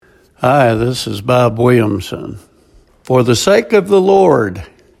Hi, this is Bob Williamson. For the sake of the Lord,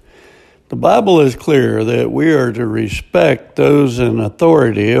 the Bible is clear that we are to respect those in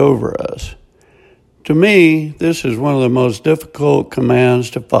authority over us. To me, this is one of the most difficult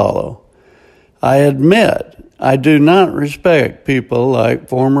commands to follow. I admit I do not respect people like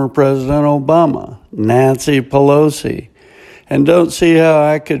former President Obama, Nancy Pelosi, and don't see how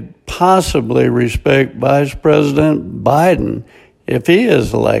I could possibly respect Vice President Biden if he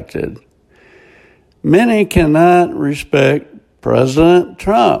is elected. Many cannot respect President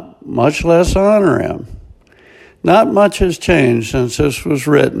Trump, much less honor him. Not much has changed since this was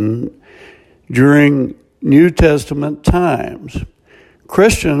written during New Testament times.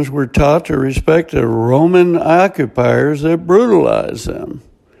 Christians were taught to respect the Roman occupiers that brutalized them.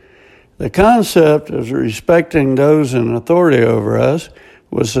 The concept of respecting those in authority over us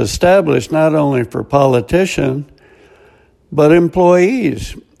was established not only for politicians, but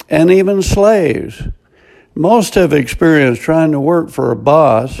employees and even slaves. Most have experienced trying to work for a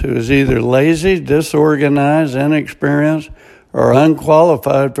boss who is either lazy, disorganized, inexperienced, or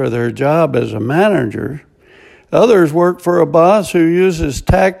unqualified for their job as a manager. Others work for a boss who uses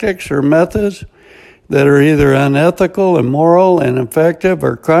tactics or methods that are either unethical, immoral, ineffective,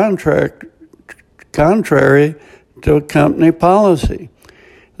 or contrary to company policy.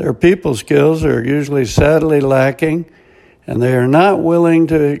 Their people skills are usually sadly lacking, and they are not willing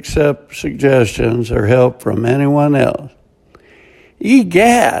to accept suggestions or help from anyone else.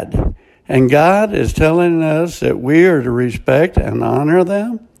 Egad! And God is telling us that we are to respect and honor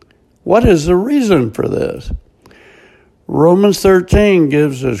them? What is the reason for this? Romans 13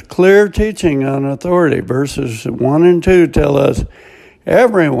 gives us clear teaching on authority. Verses 1 and 2 tell us,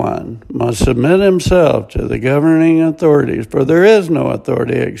 everyone must submit himself to the governing authorities, for there is no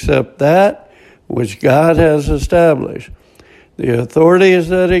authority except that which God has established. The authorities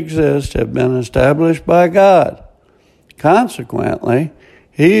that exist have been established by God. Consequently,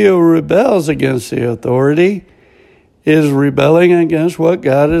 he who rebels against the authority is rebelling against what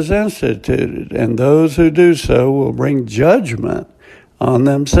God has instituted, and those who do so will bring judgment on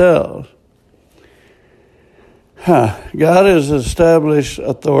themselves. God has established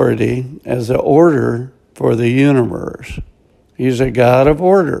authority as an order for the universe. He's a God of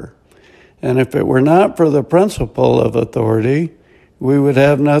order. And if it were not for the principle of authority, we would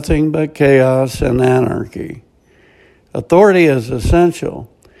have nothing but chaos and anarchy. Authority is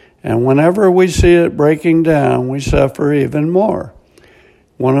essential, and whenever we see it breaking down, we suffer even more.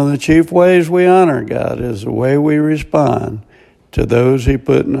 One of the chief ways we honor God is the way we respond to those He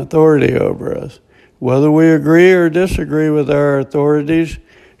put in authority over us. Whether we agree or disagree with our authorities,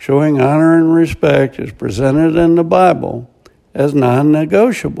 showing honor and respect is presented in the Bible as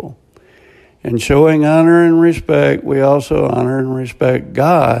non-negotiable. In showing honor and respect, we also honor and respect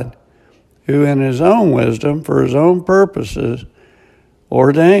God, who in His own wisdom, for His own purposes,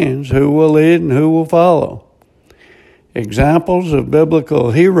 ordains who will lead and who will follow. Examples of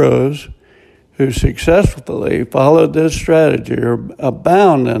biblical heroes who successfully followed this strategy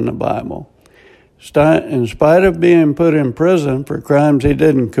abound in the Bible. In spite of being put in prison for crimes he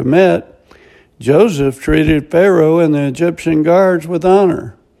didn't commit, Joseph treated Pharaoh and the Egyptian guards with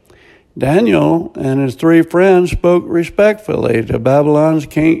honor. Daniel and his 3 friends spoke respectfully to Babylon's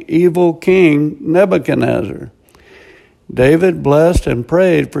evil king Nebuchadnezzar. David blessed and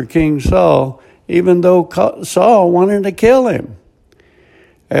prayed for King Saul, even though Saul wanted to kill him.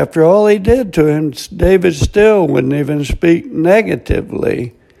 After all he did to him, David still wouldn't even speak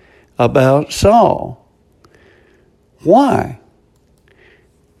negatively about Saul. Why?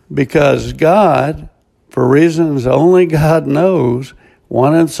 Because God, for reasons only God knows,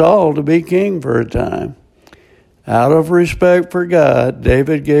 wanted Saul to be king for a time. Out of respect for God,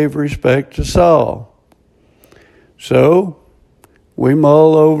 David gave respect to Saul. So, we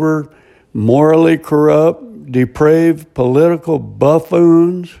mull over morally corrupt, depraved political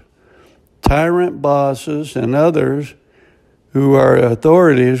buffoons, tyrant bosses, and others who are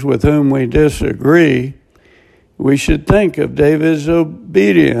authorities with whom we disagree. We should think of David's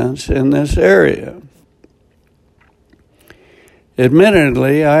obedience in this area.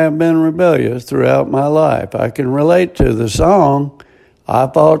 Admittedly, I have been rebellious throughout my life. I can relate to the song, I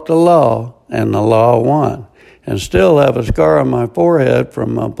fought the law, and the law won, and still have a scar on my forehead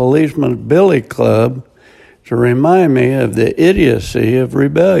from a policeman's billy club to remind me of the idiocy of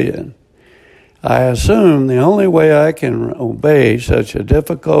rebellion. I assume the only way I can obey such a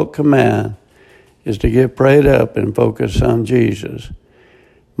difficult command is to get prayed up and focus on Jesus.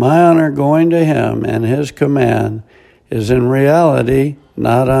 My honor going to Him and His command is in reality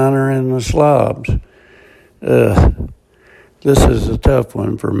not honoring the slobs. This is a tough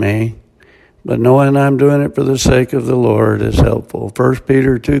one for me, but knowing I'm doing it for the sake of the Lord is helpful. 1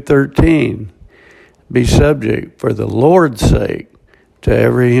 Peter 2:13, be subject for the Lord's sake to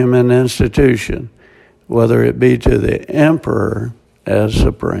every human institution, whether it be to the emperor as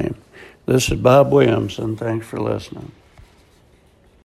supreme. This is Bob Williamson. Thanks for listening.